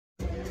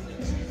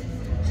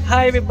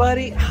Hi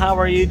everybody, how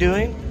are you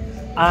doing?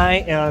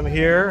 I am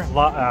here,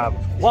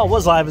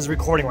 was live is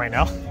recording right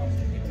now,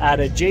 at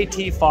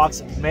a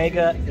Foxx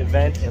Mega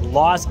event in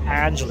Los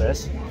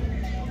Angeles.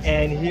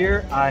 And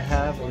here I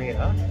have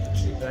Rena,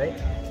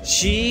 right?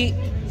 She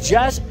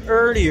just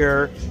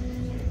earlier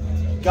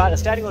got a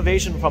standing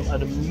ovation from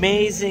an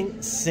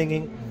amazing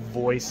singing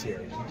voice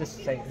here. She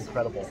just sang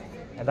incredible.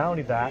 And not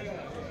only that,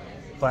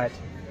 but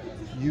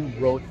you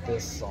wrote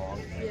this song.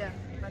 Yeah,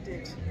 I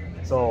did.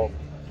 So,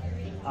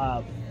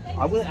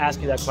 I'm going to ask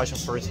you that question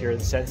first here in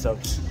the sense of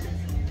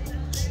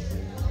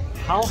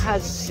how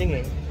has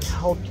singing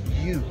helped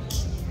you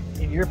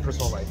in your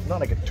personal life? Not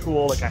like a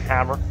tool, like a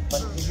hammer,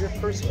 but in your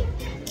personal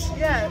life.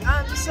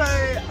 Yeah, so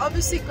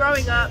obviously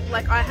growing up,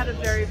 like I had a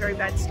very, very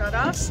bad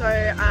stutter. So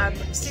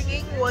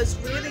singing was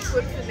really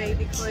good for me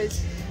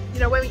because, you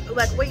know,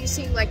 when you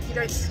sing, like you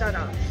don't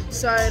stutter.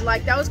 So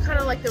like that was kind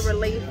of like the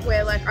relief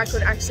where like I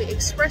could actually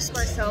express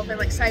myself and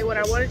like say what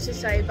I wanted to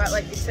say, but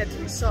like instead to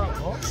the song.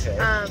 Okay.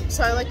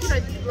 So like, you know,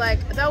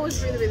 like that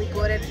was really, really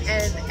good.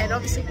 And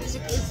obviously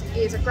music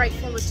is a great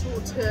form of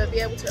tool to be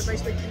able to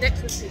emotionally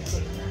connect with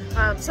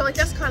people. So like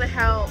that's kind of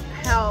how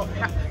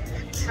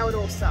it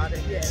all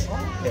started.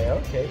 Yeah.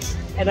 Okay.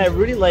 And I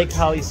really like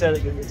how you said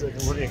it's like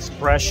a really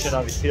expression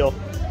of you feel.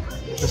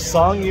 The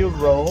song you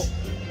wrote,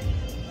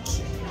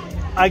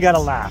 I gotta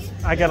laugh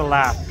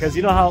because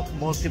you know how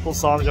most people's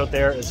songs out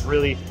there is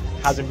really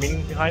has a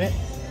meaning behind it,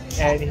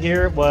 and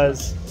here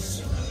was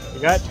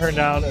you got it turned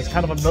down. It's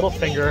kind of a middle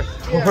finger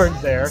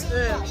towards there,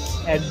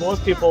 and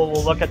most people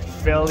will look at the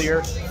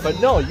failure,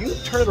 but no, you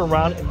turned it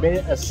around and made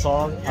it a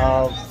song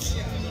of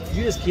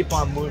you just keep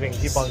on moving,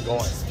 keep on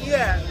going.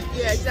 Yeah,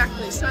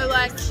 exactly. So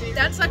like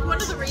that's like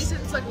one of the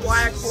reasons like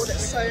why I called it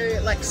So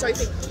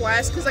Think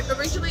Twice, because like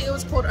originally it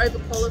was called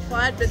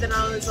Overqualified, but then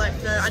I was like,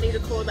 no, I need to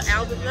call the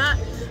album that.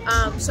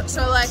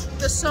 So like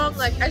the song,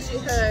 like as you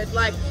heard,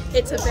 like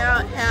it's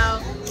about how,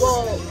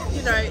 well,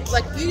 you know,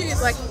 like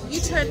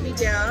you turned me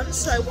down,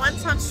 so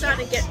once I'm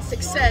starting to get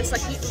success,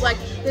 like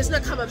there's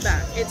no coming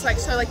back. It's like,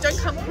 so like don't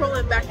come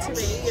crawling back to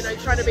me, you know,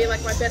 trying to be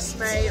like my best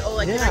mate or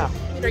like you know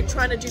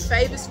trying to do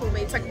favors for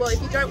me. It's like, well, if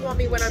you don't want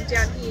me when I'm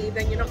down here,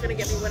 then you're not going to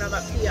get me when I'm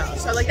up here.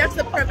 So like that's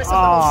the premise of the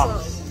whole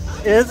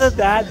song. Isn't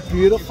that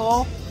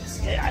beautiful?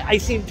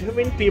 I've seen too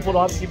many people,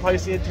 obviously you probably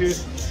see it too,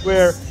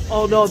 where,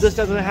 oh no, this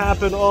doesn't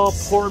happen, oh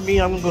poor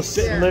me, I'm gonna go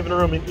sit in the living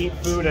room and eat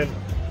food and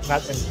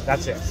that's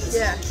it.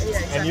 Yeah, exactly.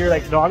 And you're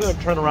like, no, I'm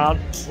gonna turn around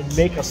and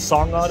make a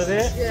song out of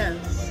it. Yeah.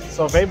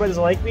 So if anybody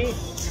doesn't like me,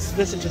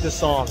 listen to this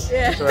song.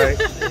 Yeah. Right?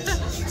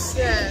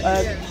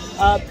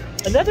 yeah.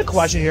 Another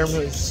question here, I'm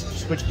gonna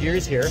switch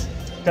gears here,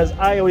 because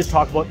I always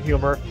talk about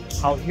humor,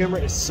 how humor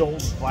is so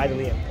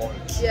vitally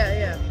important.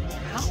 Yeah.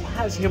 How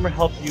has humor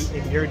helped you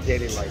in your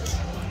daily life?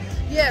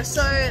 Yeah,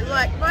 so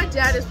like my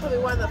dad is probably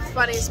one of the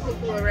funniest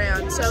people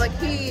around. So like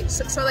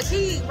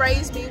he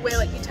raised me where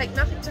like you take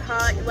nothing to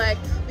heart, like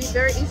be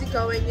very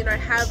easygoing, you know,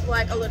 have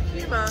like a lot of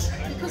humor,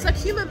 because like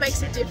humor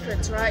makes a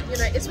difference, right? You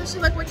know, especially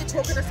like when you're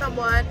talking to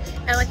someone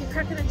and like you're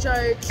cracking a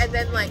joke and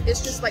then like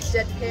it's just like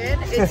deadpan.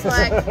 It's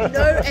like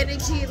no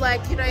energy,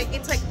 like, you know,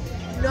 it's like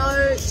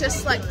no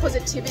just like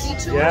positivity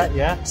to it.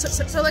 Yeah.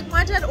 So like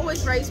my dad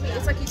always raised me,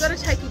 it's like you got to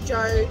take a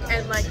joke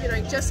and like, you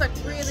know, just like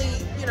really,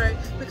 you know,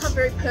 become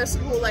very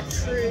personal like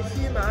through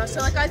humor.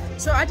 So like I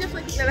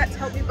definitely think that that's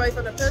helped me both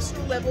on a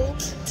personal level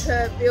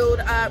to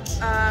build up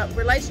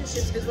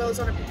relationships as well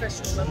as on a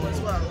professional level as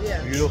well.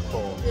 Yeah.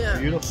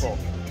 Beautiful.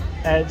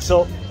 And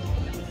so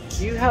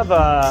you have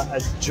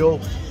a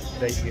joke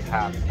that you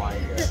have by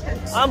here.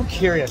 I'm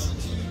curious.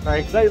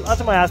 Right, because last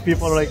time I ask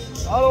people, they're like,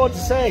 I don't know what to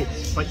say,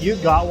 but you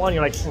got one.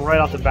 You're like right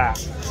off the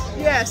bat.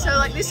 Yeah, so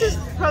like this is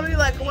probably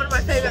like one of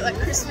my favorite like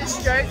Christmas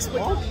jokes,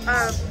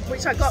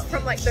 which I got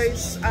from like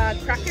those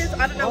crackers.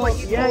 I don't know what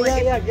you call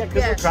it. Yeah,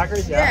 Christmas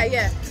crackers.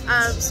 Yeah.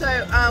 So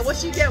what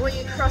do you get when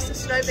you cross a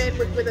snowman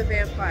with a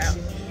vampire?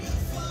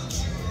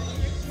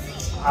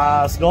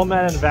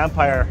 Snowman and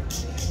vampire.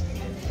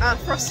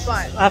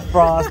 Frostbite.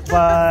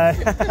 Frostbite.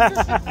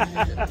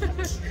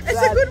 It's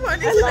a good one,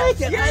 isn't it?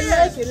 I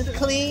like it. It's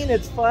clean,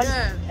 it's fun.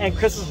 Yeah. And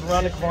Christmas is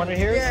around the corner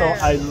here, so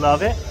I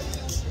love it.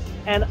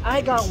 And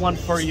I got one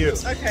for you.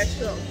 Okay,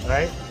 sure.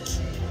 Right?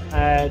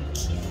 And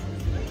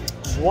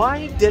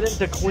why didn't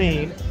the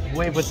Queen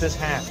wave with this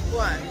hand?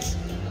 Why?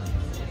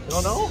 You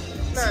don't know?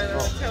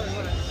 No, tell me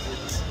what.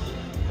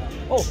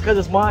 Oh, because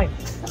it's mine.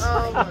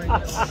 Oh my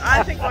god.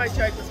 I think my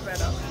joke was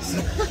better.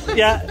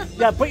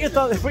 yeah, put your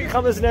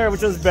comments in there,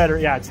 which is better.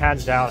 Yeah, it's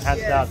hands down.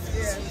 Yeah.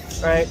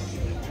 Right?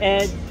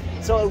 And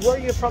so where are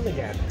you from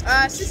again?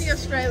 Sydney,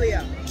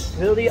 Australia.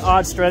 Sydney,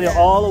 Australia,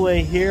 all the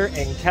way here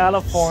in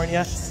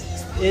California.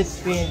 It's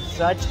been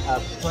such a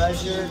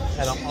pleasure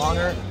and an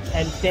honor,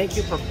 and thank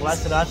you for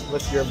blessing us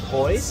with your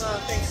voice.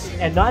 Oh, thank you.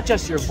 And not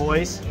just your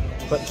voice,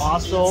 but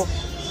also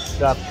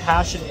the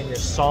passion in your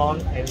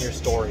song and your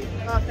story.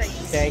 Oh, thank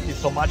you. Thank you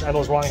so much. I know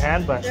it's wrong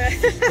hand, but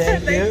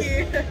thank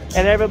you.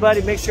 And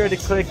everybody, make sure to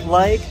click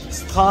like,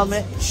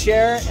 comment,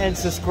 share, and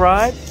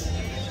subscribe.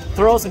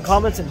 Throw some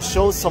comments and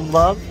show some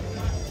love,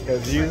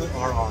 because you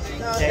are awesome.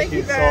 Thank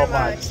you very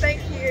much.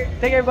 Thank you.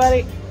 Thank you,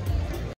 everybody.